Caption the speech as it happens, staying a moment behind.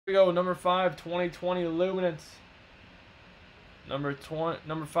we go. Number 5, 2020 Luminance. Number 5,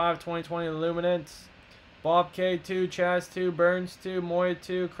 2020 Luminance. Bob K 2, Chaz 2, Burns 2, Moya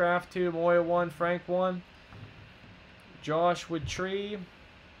 2, Kraft 2, Moya 1, Frank 1. Josh with Tree.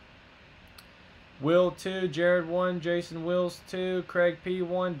 Will 2, Jared 1, Jason Wills 2, Craig P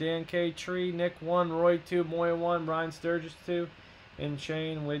 1, Dan K Tree, Nick 1, Roy 2, Moya 1, Brian Sturgis 2, and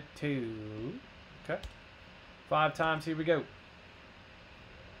Shane with 2. Okay. 5 times, here we go.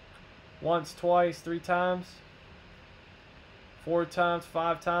 Once, twice, 3 times. 4 times,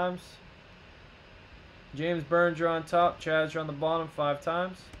 5 times. James Burns, you're on top. Chaz, you're on the bottom 5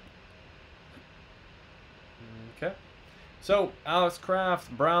 times. Okay. So, Alex Kraft,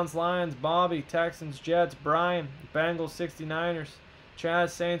 Browns, Lions, Bobby, Texans, Jets, Brian, Bengals, 69ers,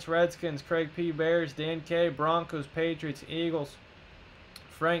 Chaz, Saints, Redskins, Craig P, Bears, Dan K, Broncos, Patriots, Eagles,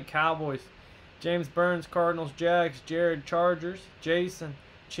 Frank, Cowboys, James Burns, Cardinals, Jags, Jared, Chargers, Jason,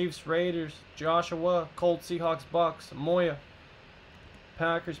 Chiefs, Raiders, Joshua, Colts, Seahawks, Bucks, Moya,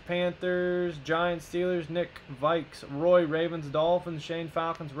 Packers, Panthers, Giants, Steelers, Nick, Vikes, Roy, Ravens, Dolphins, Shane,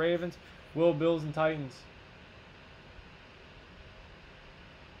 Falcons, Ravens, Will, Bills, and Titans.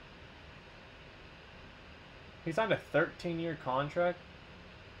 He signed a 13-year contract.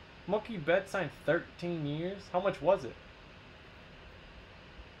 Mookie Betts signed 13 years? How much was it?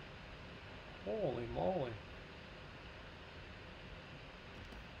 Holy moly.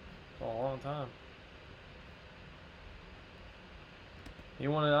 It's a long time. He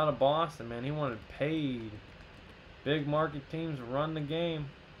wanted out of Boston, man. He wanted paid. Big market teams run the game.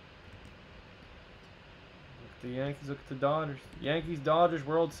 Look at the Yankees, look at the Dodgers. Yankees, Dodgers,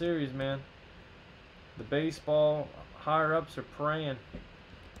 World Series, man. The baseball higher-ups are praying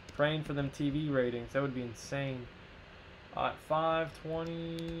for them TV ratings. That would be insane. At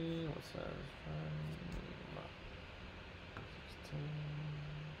 520, what's that? 16.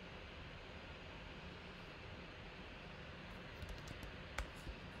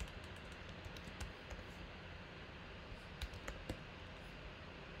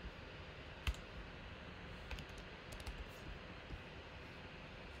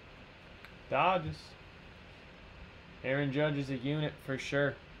 Dodgers. Aaron Judge is a unit for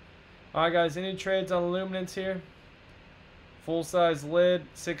sure. Alright guys, any trades on Luminance here? Full size lid,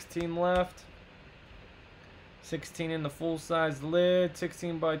 16 left. 16 in the full size lid,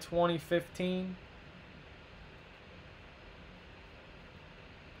 16 by 20, 15.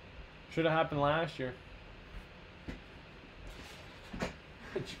 Should have happened last year.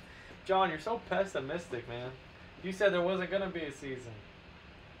 John, you're so pessimistic, man. You said there wasn't going to be a season.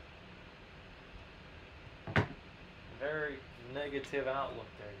 Very negative outlook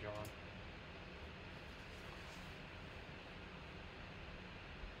there, John.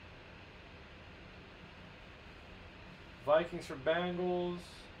 Vikings for Bengals.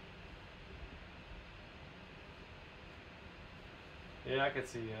 Yeah, I could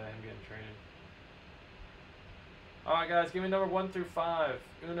see him getting traded. Alright guys, give me number 1 through 5.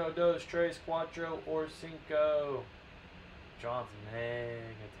 Uno, dos, tres, cuatro, or cinco. John's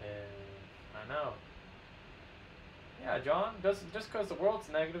negative. I know. Yeah, John, just because the world's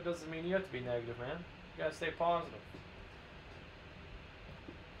negative doesn't mean you have to be negative, man. You gotta stay positive.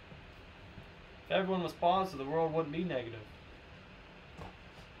 If everyone was positive, the world wouldn't be negative.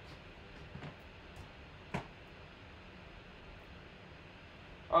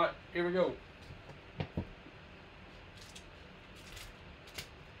 Alright, here we go.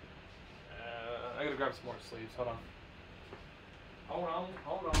 I gotta grab some more sleeves. Hold on. Hold on.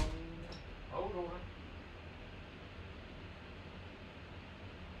 Hold on. Hold on.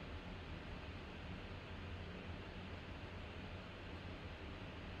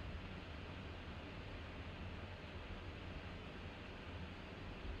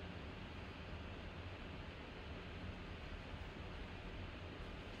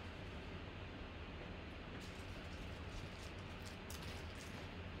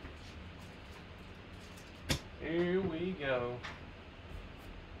 Here we go.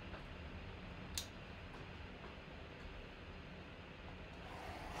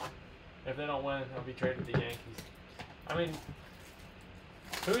 If they don't win, I'll be traded to the Yankees. I mean,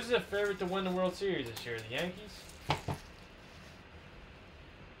 who's the favorite to win the World Series this year? The Yankees?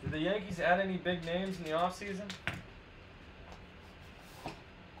 Did the Yankees add any big names in the offseason?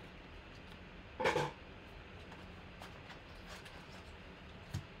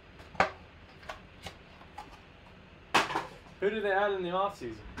 Who did they add in the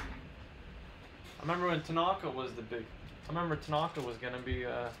offseason? I remember when Tanaka was the big... I remember Tanaka was going to be...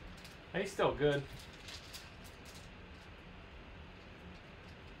 he's still good.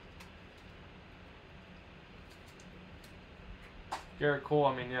 Garrett Cole,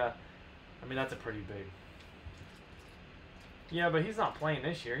 I mean, yeah. I mean, that's a pretty big. Yeah, but he's not playing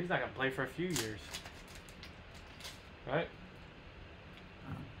this year. He's not going to play for a few years. Right?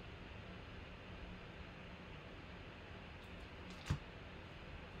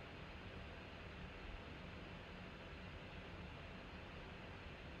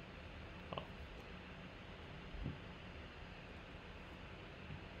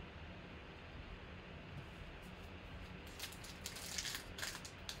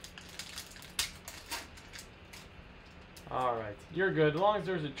 Alright. You're good. As long as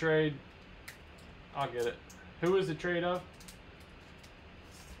there's a trade, I'll get it. Who is the trade of?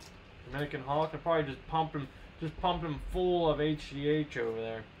 Dominican Hulk? I probably just pump him full of HGH over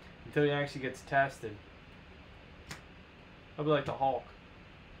there until he actually gets tested. I'll be like the Hulk.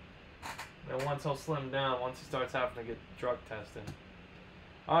 Then once he'll slim down, once he starts having to get drug tested.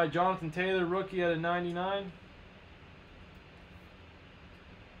 Alright, Jonathan Taylor, rookie at a 99.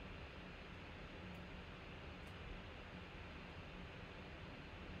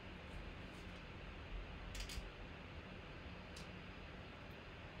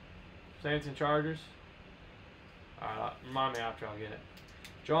 Saints and Chargers. Alright, remind me after I'll get it.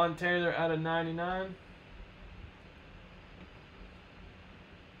 John Taylor at a 99.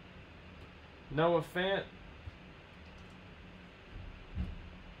 Noah Fant.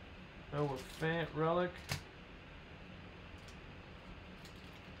 Noah Fant relic.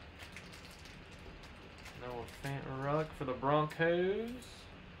 Noah Fant relic for the Broncos.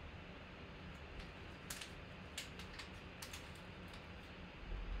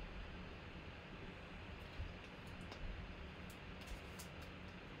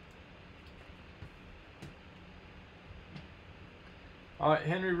 Alright,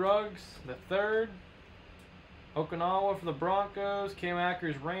 Henry Ruggs, the third. Okinawa for the Broncos. Cam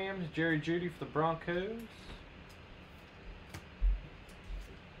Akers, Rams. Jerry Jeudy for the Broncos.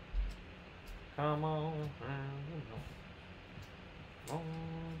 Come on.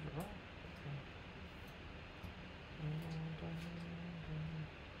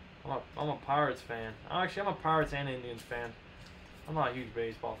 I'm a Pirates fan. Actually, I'm a Pirates and Indians fan. I'm not a huge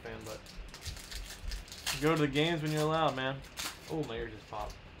baseball fan, but go to the games when you're allowed, man. Oh, my ear just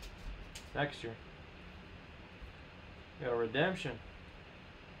popped. Next year. We got a redemption.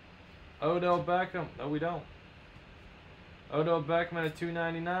 Odell Beckham. No, we don't. Odell Beckham at a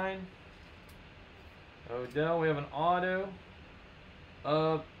 299. Odell. We have an auto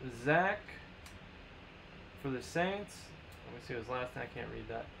of Zach for the Saints. Let me see his last name. I can't read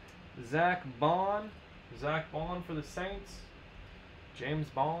that. Zach Bond. Zach Bond for the Saints. James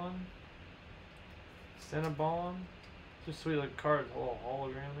Bond. Cinnabon. Just sweet looking cards, a little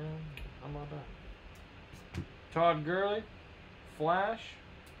hologram there. How about that? Todd Gurley, Flash.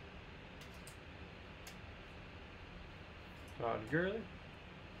 Todd Gurley.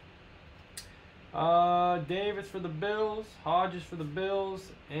 Davis for the Bills, Hodges for the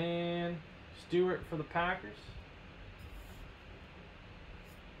Bills, and Stewart for the Packers.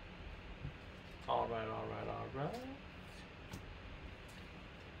 All right, all right, all right.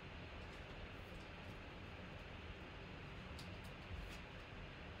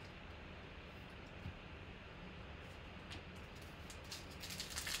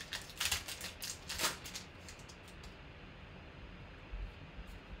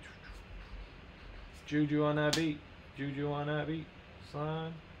 Juju on that beat. Juju on that beat.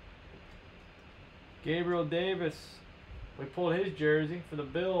 Slime. Gabriel Davis. We pulled his jersey for the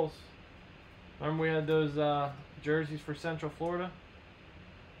Bills. Remember we had those jerseys for Central Florida?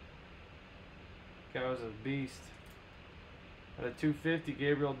 Guy was a beast. At a 250,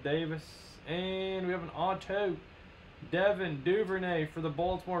 Gabriel Davis. And we have an auto. Devin Duvernay for the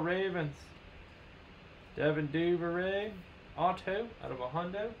Baltimore Ravens. Devin Duvernay. Auto out of a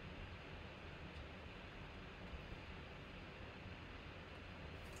hundo.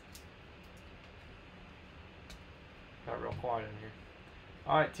 Got real quiet in here.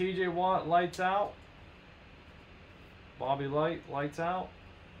 Alright, TJ Watt, lights out. Bobby Light, lights out.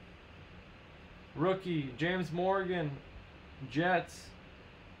 Rookie, James Morgan, Jets.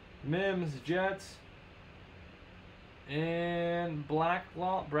 Mims, Jets. And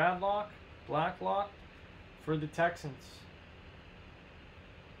Blacklock for the Texans.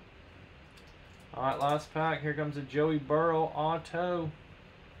 Alright, last pack. Here comes a Joey Burrow auto.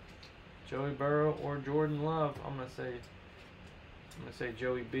 Joey Burrow or Jordan Love. I'm gonna say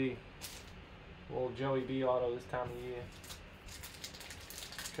Joey B. Little Joey B auto this time of year.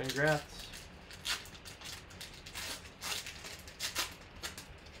 Congrats.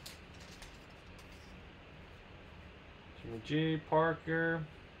 Jimmy G, Parker.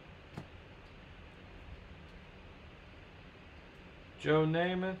 Joe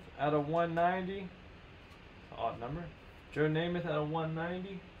Namath out of 190. Odd number. Joe Namath out of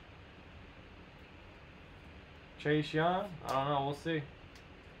 190. Chase Young. I don't know. We'll see.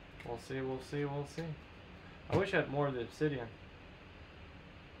 We'll see. We'll see. We'll see. I wish I had more of the Obsidian.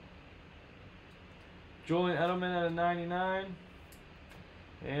 Julian Edelman out of 99.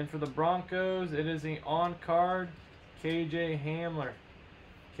 And for the Broncos, it is the on-card KJ Hamler.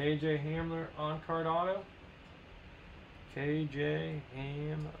 KJ Hamler on-card auto. KJ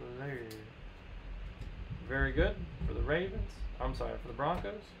Hamler. Very good for the Ravens. I'm sorry, for the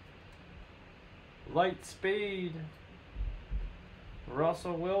Broncos. Light Speed.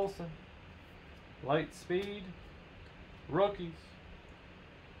 Russell Wilson. Light Speed. Rookies.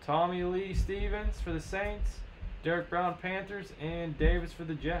 Tommy Lee Stevens for the Saints. Derek Brown Panthers. And Davis for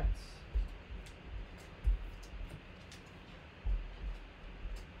the Jets.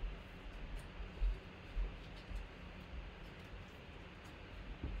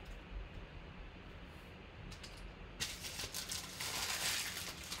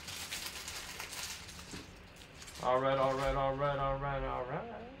 Alright, alright, alright, alright, alright.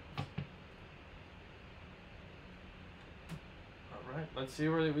 Alright, let's see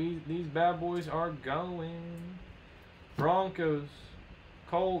where these bad boys are going. Broncos,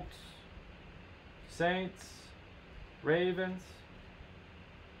 Colts, Saints, Ravens,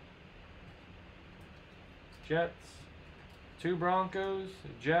 Jets, 2 Broncos,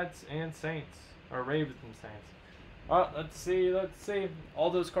 Jets, and Saints. Or Ravens and Saints. Alright, let's see, let's see.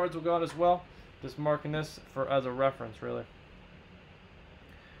 All those cards will go out as well. Just marking this for as a reference, really.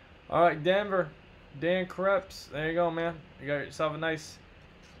 All right, Denver, Dan Krebs. There you go, man. You got yourself a nice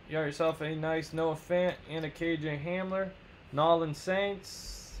Noah Fant and a KJ Hamler. Nolan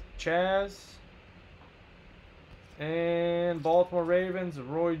Saints, Chaz, and Baltimore Ravens.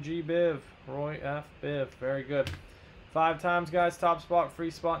 Roy F. Biv. Very good. 5 times, guys. Top spot,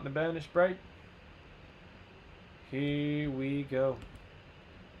 free spot in the bonus break. Here we go.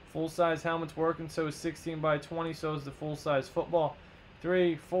 Full-size helmet's working, so is 16 by 20, so is the full-size football.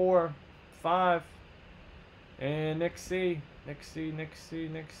 3, 4, 5. And Nick C. Good.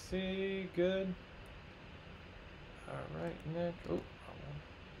 All right, Nick. Oh,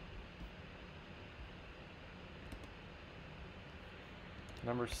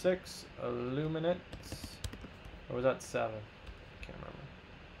 number 6, Luminance. Or was that 7? Can't remember.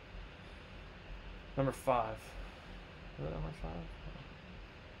 Number 5. Was that number 5?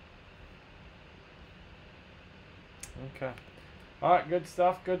 Okay. Alright, good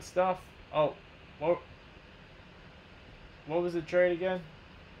stuff, good stuff. Oh, what was the trade again?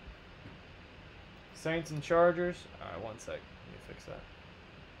 Saints and Chargers. Alright, one sec. Let me fix that.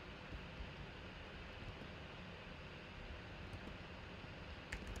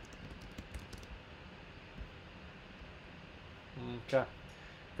 Okay.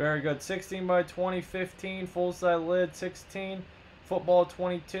 Very good. 16 by 20, 15. Full-size lid, 16. Football,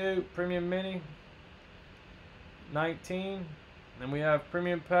 22. Premium Mini, 19. Then we have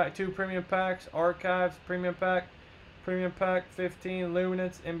premium pack, 2 premium packs, archives, premium pack, 15,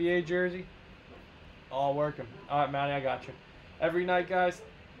 Luminance, NBA jersey. All working. All right, Matty, I got you. Every night, guys,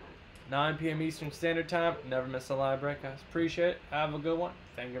 9 p.m. Eastern Standard Time. Never miss a live break, guys. Appreciate it. Have a good one.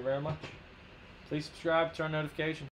 Thank you very much. Please subscribe, turn notifications.